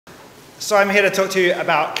So I'm here to talk to you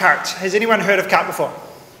about Kart. Has anyone heard of Kart before?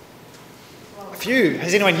 A few.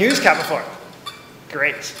 Has anyone used Kart before?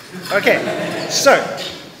 Great. Okay, so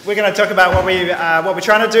we're going to talk about what we're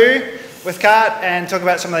trying to do with Kart and talk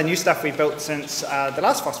about some of the new stuff we've built since the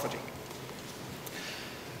last FOSS4G.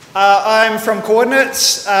 I'm from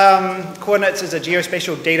Coordinates. Coordinates is a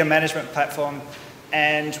geospatial data management platform,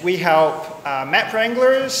 and we help map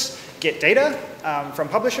wranglers get data from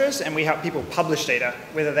publishers, and we help people publish data,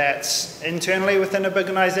 whether that's internally within a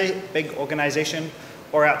big organization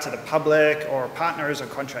or out to the public or partners or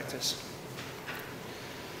contractors.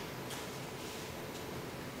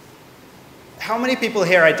 How many people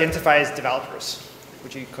here identify as developers?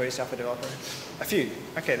 Would you call yourself a developer? A few.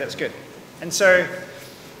 Okay, that's good. And so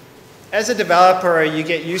as a developer, you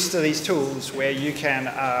get used to these tools where you can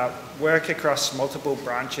work across multiple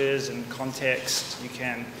branches and contexts. You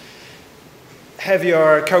can have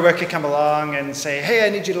your coworker come along and say, hey, I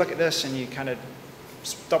need you to look at this, and you kind of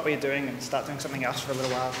stop what you're doing and start doing something else for a little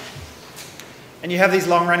while. And you have these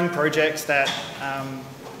long-running projects that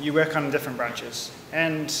you work on in different branches.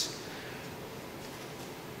 And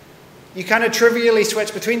you kind of trivially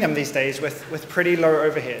switch between them these days with pretty low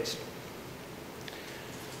overhead.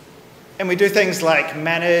 And we do things like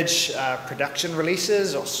manage production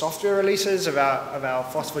releases or software releases of our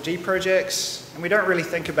FOSS4G projects, and we don't really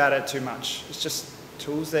think about it too much. It's just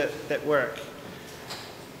tools that work.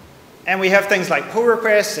 And we have things like pull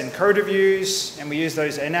requests and code reviews, and we use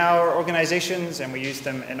those in our organizations, and we use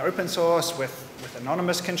them in open source with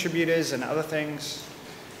anonymous contributors and other things.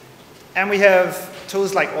 And we have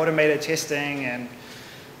tools like automated testing and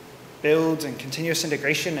builds and continuous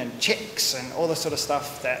integration and checks and all this sort of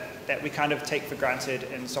stuff that we kind of take for granted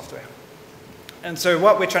in software. And so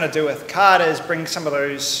what we're trying to do with Kart is bring some of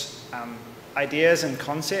those ideas and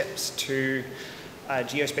concepts to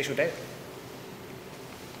geospatial data.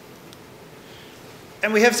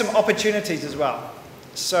 And we have some opportunities as well.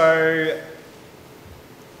 So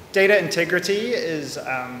data integrity is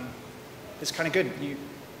kind of good.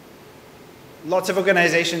 Lots of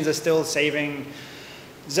organizations are still saving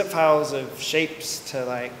zip files of shapes to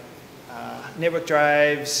like network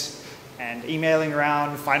drives and emailing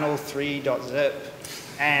around final3.zip.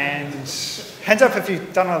 And hands up if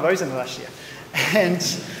you've done one of those in the last year.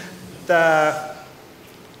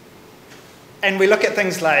 And we look at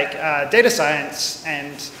things like data science,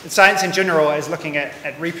 and science in general is looking at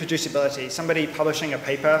reproducibility. Somebody publishing a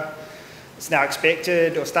paper, it's now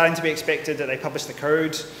expected or starting to be expected that they publish the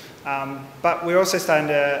code. But we're also starting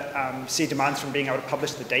to see demands from being able to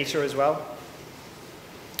publish the data as well.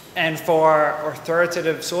 And for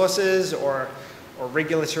authoritative sources or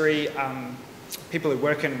regulatory, people who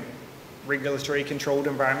work in regulatory controlled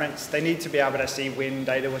environments, they need to be able to see when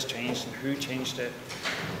data was changed and who changed it.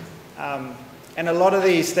 And a lot of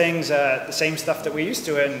these things are the same stuff that we're used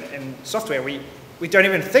to in software. We don't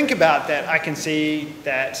even think about that. I can see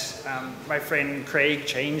that my friend Craig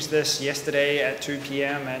changed this yesterday at 2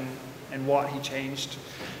 p.m. and what he changed.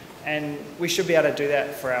 And we should be able to do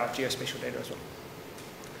that for our geospatial data as well.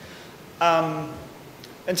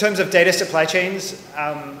 In terms of data supply chains,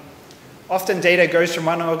 often data goes from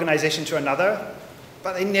one organization to another,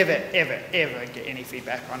 but they never, ever, ever get any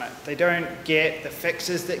feedback on it. They don't get the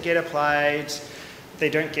fixes that get applied.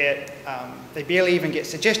 They don't get, they barely even get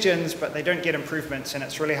suggestions, but they don't get improvements, and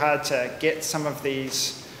it's really hard to get some of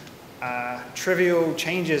these trivial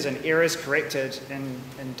changes and errors corrected in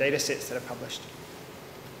data sets that are published.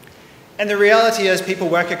 And the reality is people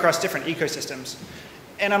work across different ecosystems.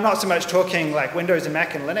 And I'm not so much talking like Windows and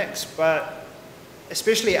Mac and Linux, but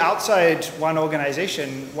especially outside one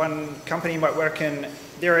organization, one company might work in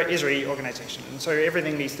their Esri organization, and so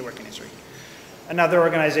everything needs to work in Esri. Another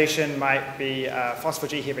organization might be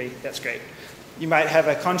FOSS4G heavy, that's great. You might have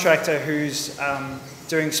a contractor who's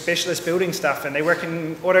doing specialist building stuff, and they work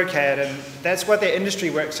in AutoCAD, and that's what their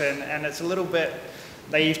industry works in, and it's a little bit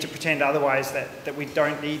naive to pretend otherwise that we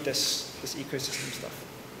don't need this ecosystem stuff.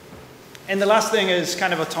 And the last thing is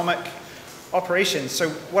kind of atomic operations. So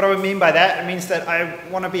what do I mean by that? It means that I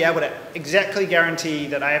want to be able to exactly guarantee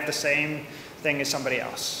that I have the same thing as somebody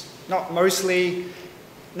else. Not mostly,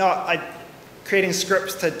 not creating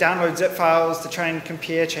scripts to download zip files to try and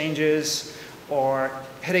compare changes, or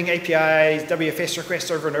hitting APIs, WFS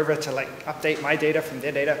requests over and over to like update my data from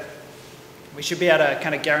their data. We should be able to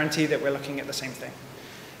kind of guarantee that we're looking at the same thing.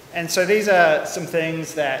 And so these are some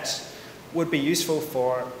things that would be useful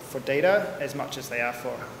for data as much as they are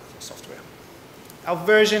for software. Our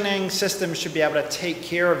versioning system should be able to take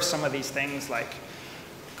care of some of these things like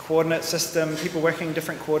coordinate system, people working in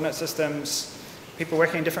different coordinate systems, people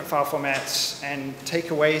working in different file formats, and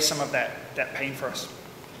take away some of that pain for us.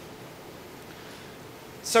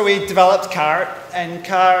 So we developed Kart, and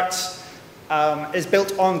Kart is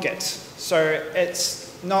built on Git. So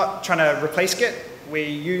it's not trying to replace Git. We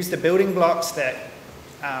use the building blocks that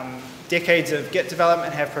decades of Git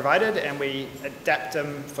development have provided, and we adapt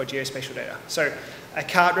them for geospatial data. So a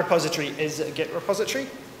Kart repository is a Git repository.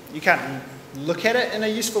 You can't look at it in a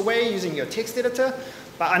useful way using your text editor,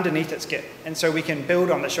 but underneath it's Git. And so we can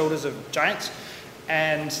build on the shoulders of giants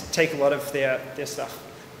and take a lot of their stuff.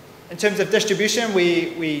 In terms of distribution,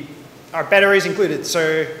 our batteries included.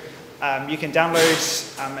 So you can download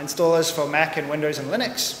installers for Mac and Windows and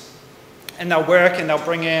Linux, and they'll work and they'll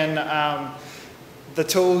bring in the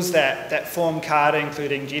tools that form Kart,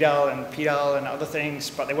 including GDAL and PDAL and other things,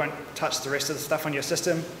 but they won't touch the rest of the stuff on your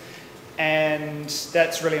system. And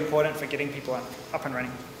that's really important for getting people up and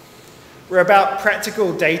running. We're about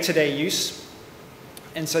practical day-to-day use.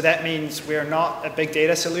 And so that means we're not a big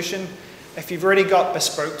data solution. If you've already got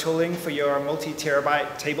bespoke tooling for your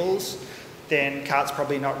multi-terabyte tables, then Kart's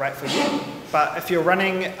probably not right for you. But if you're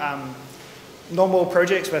running normal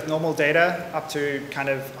projects with normal data up to kind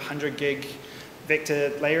of 100 gig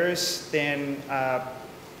vector layers, then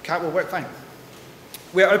Kart will work fine.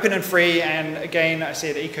 We're open and free, and again, I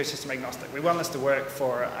said ecosystem agnostic. We want this to work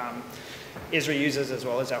for Esri users as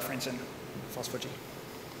well as our friends in FOSS4G.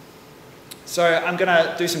 So I'm going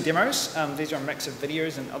to do some demos. These are a mix of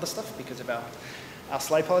videos and other stuff because of our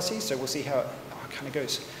slide policy, so we'll see how it kind of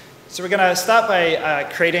goes. So we're going to start by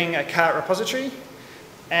creating a Kart repository.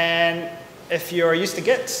 And if you're used to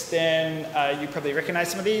Git, then you probably recognize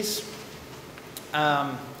some of these.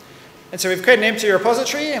 And so we've created an empty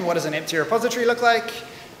repository, and what does an empty repository look like?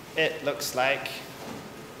 It looks like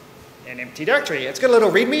an empty directory. It's got a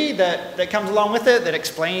little README that comes along with it that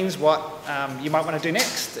explains what you might want to do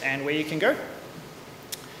next and where you can go.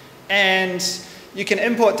 And you can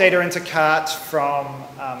import data into Kart from,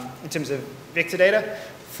 in terms of vector data,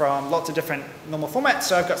 from lots of different normal formats.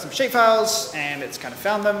 So I've got some shapefiles, and it's kind of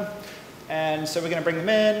found them. And so we're going to bring them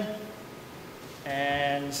in,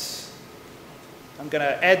 and I'm going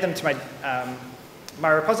to add them to my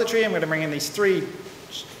repository. I'm going to bring in these three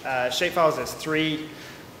shapefiles. There's three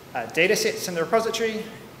datasets in the repository.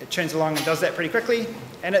 It churns along and does that pretty quickly.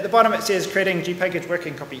 And at the bottom it says creating GPackage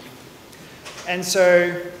working copy. And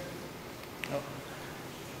so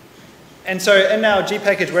in our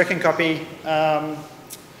GPackage working copy,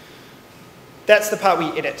 that's the part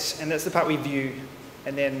we edit, and that's the part we view,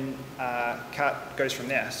 and then Kart goes from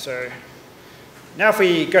there. So now if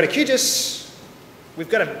we go to QGIS, we've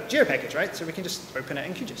got a GeoPackage, right? So we can just open it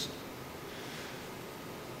in QGIS.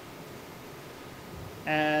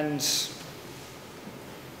 And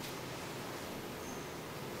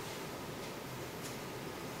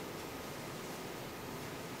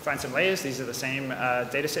find some layers. These are the same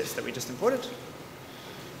data sets that we just imported.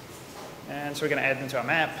 And so we're going to add them to our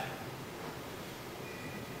map.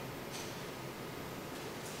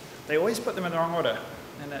 They always put them in the wrong order,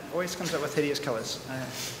 and it always comes up with hideous colors. I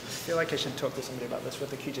feel like I should talk to somebody about this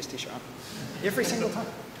with the QGIS t-shirt on. Every single time.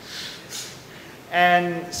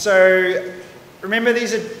 And so remember,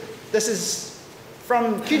 this is,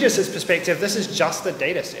 from QGIS's perspective, this is just a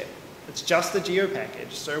data set. It's just the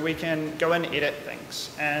GeoPackage, so we can go and edit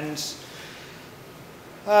things. And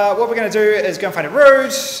what we're going to do is go and find a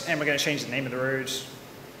road, and we're going to change the name of the road.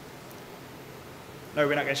 No,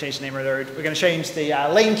 we're not going to change the name of the road. We're going to change the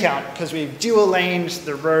lane count, because we've dual-laned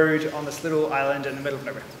the road on this little island in the middle of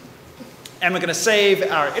nowhere. And we're going to save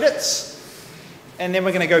our edits, and then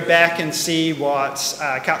we're going to go back and see what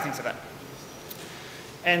Kart thinks of it.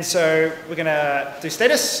 And so we're going to do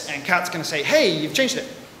status, and Kart's going to say, hey, you've changed it.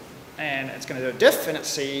 And it's going to do a diff, and it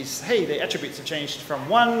says, hey, the attributes have changed from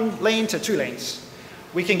 1 lane to 2 lanes.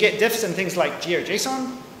 We can get diffs in things like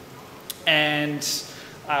GeoJSON, and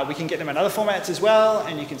we can get them in other formats as well,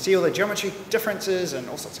 and you can see all the geometry differences and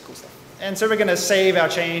all sorts of cool stuff. And so we're going to save our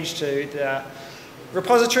change to the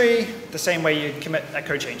repository the same way you commit a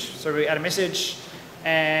code change. So we add a message,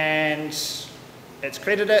 and it's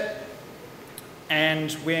created it.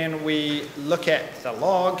 And when we look at the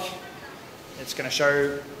log, it's going to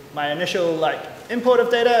show my initial import of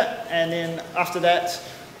data, and then after that,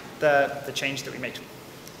 the change that we made.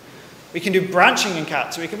 We can do branching in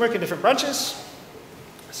Kart, so we can work in different branches.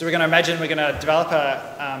 So we're going to imagine we're going to develop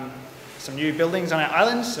some new buildings on our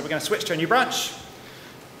island, so we're going to switch to a new branch.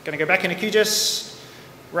 Going to go back into QGIS,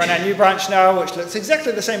 run our new branch now, which looks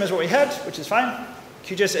exactly the same as what we had, which is fine.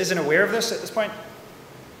 QGIS isn't aware of this at this point.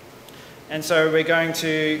 And so we're going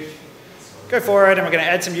to go forward, and we're going to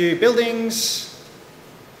add some new buildings.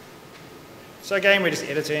 So again, we're just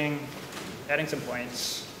editing, adding some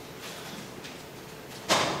points,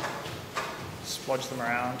 splodge them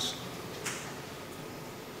around.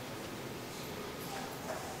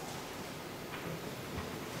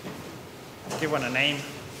 give one a name.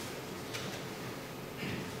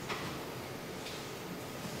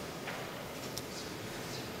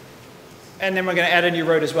 And then we're going to add a new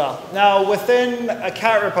road as well. Now, within a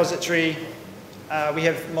Kart repository, we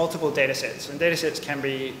have multiple datasets, and datasets can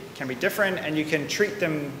be different, and you can treat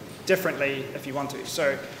them differently if you want to.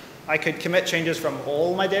 So I could commit changes from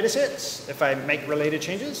all my datasets if I make related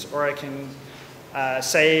changes, or I can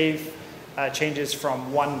save changes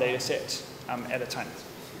from one dataset at a time.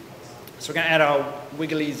 So we're going to add our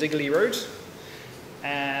wiggly ziggly road,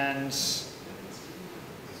 and it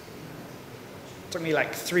took me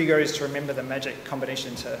like 3 goes to remember the magic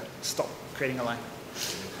combination to stop creating a line.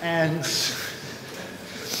 And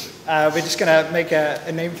we're just going to make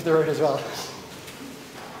a name for the road as well.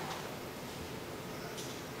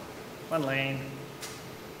 One lane.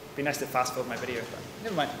 Be nice to fast forward my video, but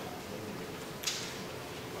never mind.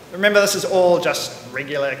 Remember, this is all just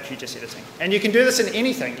regular QGIS editing. And you can do this in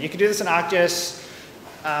anything. You can do this in ArcGIS.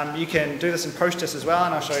 You can do this in PostGIS as well,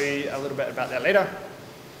 and I'll show you a little bit about that later.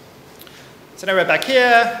 So now we're back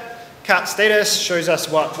here. Kart status shows us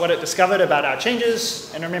what it discovered about our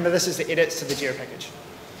changes. And remember, this is the edits to the geo package.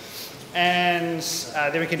 And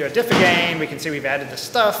then we can do a diff again. We can see we've added this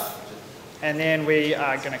stuff. And then we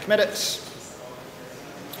are going to commit it.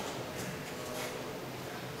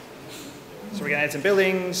 So we're going to add some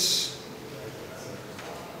buildings.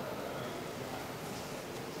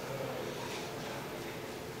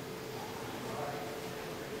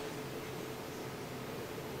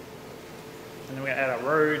 And then we're going to add our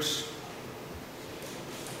roads.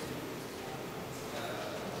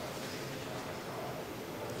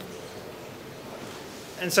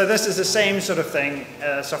 And so this is the same sort of thing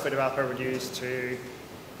a software developer would use to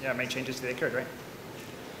make changes to their code, right?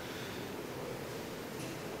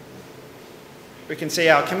 We can see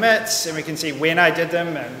our commits, and we can see when I did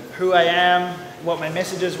them, and who I am, what my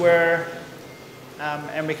messages were.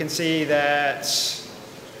 And we can see that, so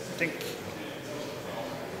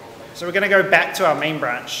we're going to go back to our main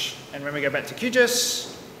branch. And when we go back to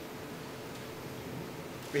QGIS,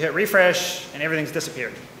 we hit refresh, and everything's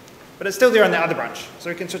disappeared. But it's still there on the other branch, so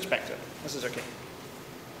we can switch back to it. This is okay.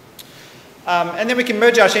 And then we can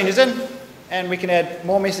merge our changes in, and we can add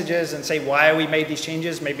more messages and say why we made these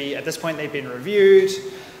changes. Maybe at this point they've been reviewed,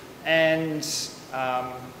 and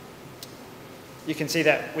you can see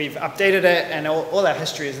that we've updated it, and all our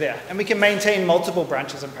history is there. And we can maintain multiple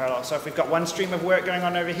branches in parallel. So if we've got one stream of work going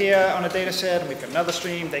on over here on a data set, and we've got another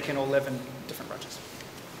stream, they can all live in different branches.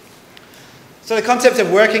 So the concept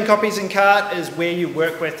of working copies in Kart is where you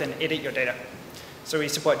work with and edit your data. So we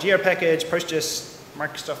support GeoPackage, PostGIS,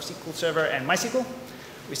 Microsoft SQL Server, and MySQL.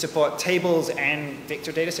 We support tables and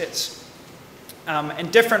vector datasets.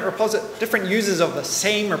 And different users of the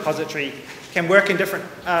same repository can work in different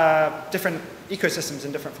ecosystems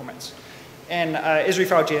in different formats. And Esri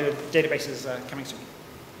file databases are coming soon.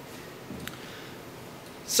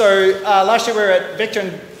 So last year we were at vector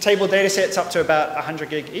and table datasets up to about 100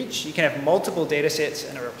 gig each. You can have multiple datasets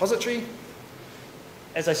in a repository.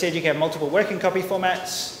 As I said, you can have multiple working copy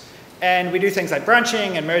formats. And we do things like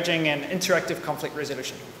branching and merging and interactive conflict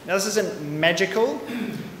resolution. Now this isn't magical,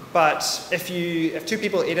 but if 2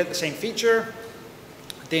 people edit the same feature,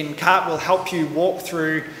 then Kart will help you walk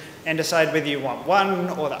through and decide whether you want one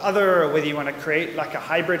or the other, or whether you want to create like a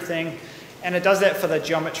hybrid thing. And it does that for the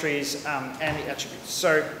geometries and the attributes.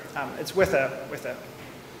 So it's worth a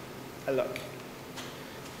look.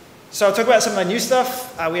 So I'll talk about some of the new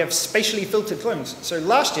stuff. We have spatially filtered clones. So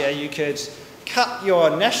last year you could cut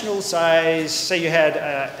your national size. Say you had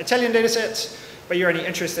Italian data sets, but you're only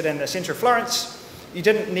interested in the center of Florence. You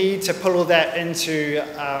didn't need to pull all that into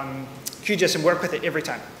QGIS and work with it every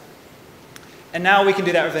time. And now we can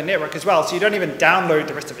do that with the network as well. So you don't even download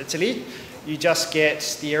the rest of Italy. You just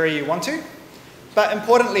get the area you want to. But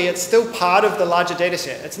importantly, it's still part of the larger data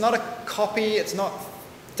set. It's not a copy. It's not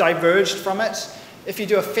diverged from it. If you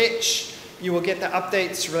do a fetch, you will get the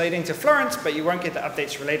updates relating to Florence, but you won't get the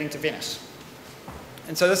updates relating to Venice.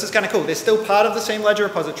 And so this is kind of cool. They're still part of the same larger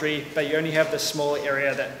repository, but you only have this small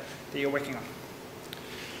area that you're working on.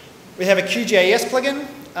 We have a QGIS plugin.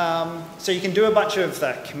 So you can do a bunch of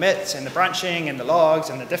the commits and the branching and the logs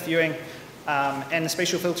and the diff viewing and the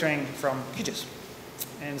spatial filtering from QGIS.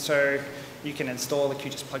 And so you can install the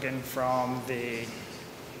QGIS plugin from the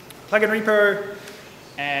plugin repo.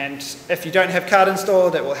 And if you don't have Kart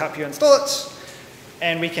installed, it will help you install it.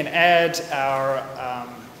 And we can add our,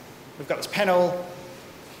 we've got this panel.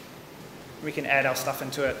 We can add our stuff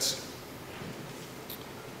into it.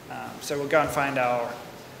 So we'll go and find our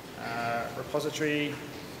repository.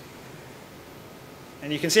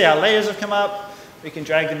 And you can see our layers have come up. We can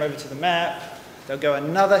drag them over to the map. they'll go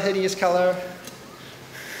another hideous color,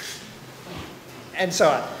 and so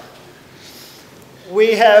on.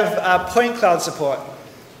 We have point cloud support,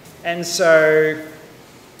 and so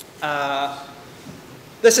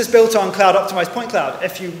this is built on cloud optimized point cloud.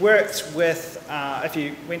 If you worked with, if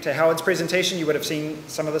you went to Howard's presentation, you would have seen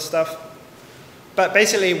some of this stuff. But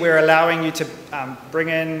basically, we're allowing you to bring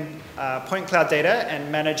in point cloud data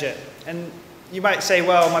and manage it. And you might say,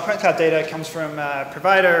 well, my point cloud data comes from a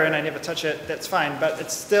provider and I never touch it. That's fine. But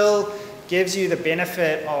it still gives you the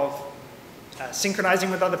benefit of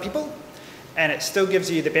synchronizing with other people. And it still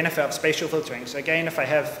gives you the benefit of spatial filtering. So again, if I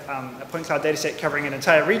have a point cloud data set covering an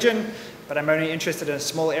entire region, but I'm only interested in a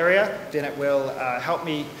small area, then it will help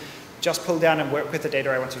me just pull down and work with the data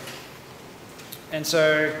I want to. And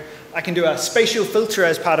so I can do a spatial filter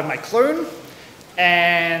as part of my clone.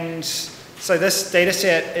 And so this data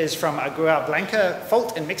set is from a Agua Blanca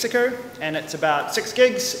fault in Mexico, and it's about 6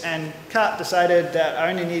 gigs, and Kart decided that I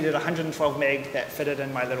only needed 112 meg that fitted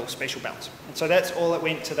in my little spatial bounds. And so that's all that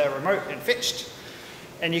went to the remote and fetched.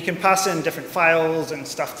 And you can pass in different files and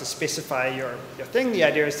stuff to specify your thing. The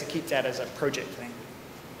idea is to keep that as a project thing.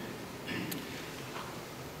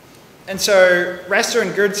 And so raster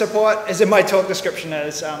and grid support, as in my talk description,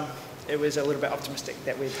 is it was a little bit optimistic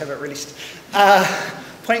that we'd have it released.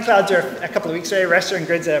 Point clouds are a couple of weeks away. Raster and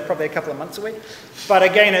grids are probably a couple of months away. But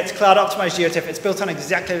again, it's cloud optimized geotiff. It's built on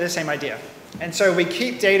exactly the same idea. And so we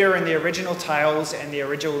keep data in the original tiles and the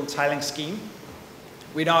original tiling scheme.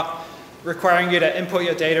 We're not requiring you to import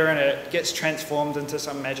your data and it gets transformed into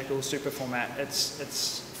some magical super format.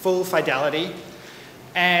 It's full fidelity.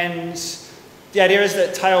 And the idea is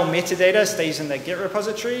that tile metadata stays in the Git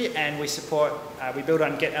repository, and we support, we build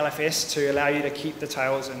on Git LFS to allow you to keep the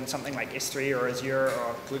tiles in something like S3 or Azure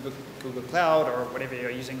or Google Cloud or whatever you're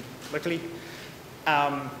using locally.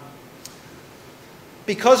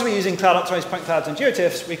 Because we're using cloud optimized point clouds and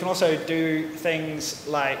geotiffs, we can also do things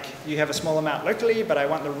like you have a small amount locally, but I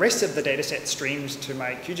want the rest of the data set streamed to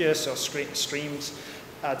my QGIS or streamed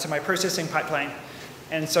to my processing pipeline.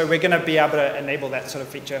 And so we're going to be able to enable that sort of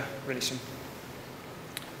feature really soon.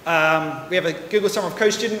 We have a Google Summer of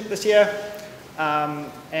Code student this year,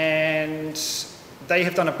 and they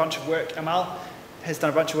have done a bunch of work. Amal has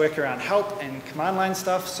done a bunch of work around help and command line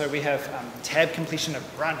stuff. So we have tab completion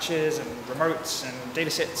of branches and remotes and data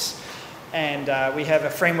sets, and we have a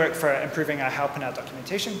framework for improving our help and our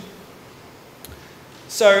documentation.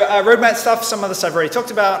 So roadmap stuff, some of this I've already talked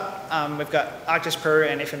about. We've got ArcGIS Pro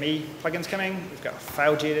and FME plugins coming. We've got a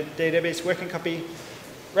file database working copy.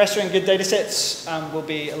 Raster and grid datasets will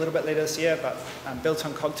be a little bit later this year, but built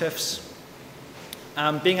on cogtiffs.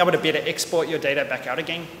 Being able to better export your data back out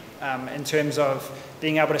again in terms of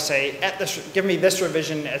being able to say, give me this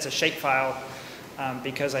revision as a shapefile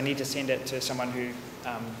because I need to send it to someone who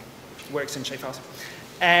works in shapefiles.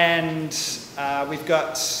 And we've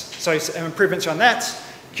got some improvements on that.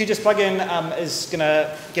 QGIS plugin is going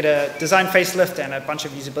to get a design facelift and a bunch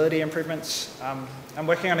of usability improvements. I'm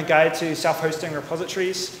working on a guide to self-hosting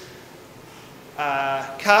repositories.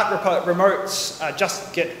 Kart remotes,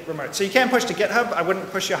 just Git remotes. So you can push to GitHub. I wouldn't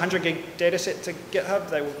push your 100 gig data set to GitHub.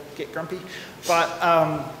 They will get grumpy.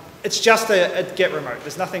 But it's just a Git remote.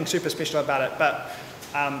 There's nothing super special about it. But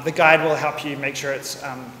the guide will help you make sure it's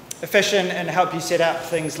efficient and help you set up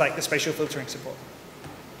things like the spatial filtering support.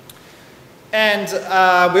 And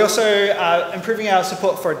we also are improving our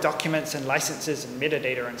support for documents and licenses and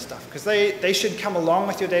metadata and stuff, because they should come along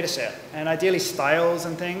with your data set, and ideally styles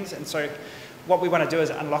and things. And so what we want to do is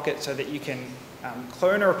unlock it so that you can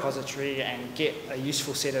clone a repository and get a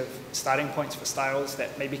useful set of starting points for styles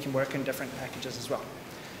that maybe can work in different packages as well.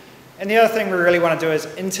 And the other thing we really want to do is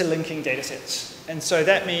interlinking data sets. And so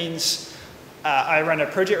that means I run a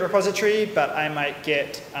project repository, but I might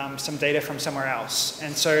get some data from somewhere else.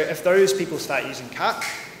 And so if those people start using Kart,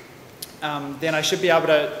 then I should be able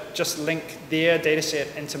to just link their data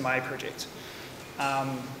set into my project.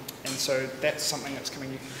 And so that's something that's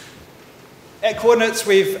coming new. At Coordinates,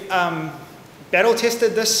 we've battle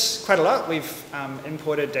tested this quite a lot. We've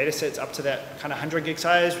imported data sets up to that kind of 100 gig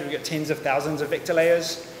size. We've got tens of thousands of vector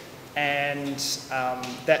layers. And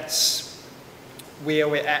that's where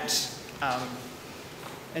we're at.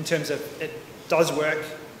 In terms of it does work.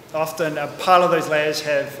 Often a pile of those layers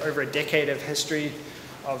have over a decade of history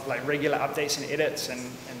of like regular updates and edits, and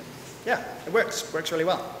yeah, it works really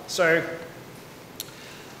well. So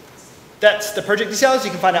that's the project details.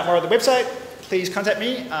 You can find out more on the website. Please contact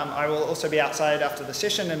me. I will also be outside after the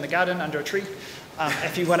session in the garden under a tree.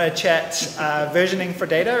 If you want to chat versioning for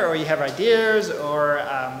data, or you have ideas, or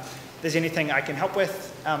there's anything I can help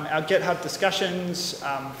with. Our GitHub discussions,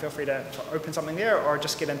 feel free to open something there or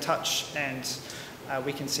just get in touch, and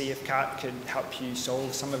we can see if Kart could help you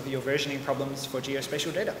solve some of your versioning problems for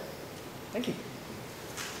geospatial data. Thank you.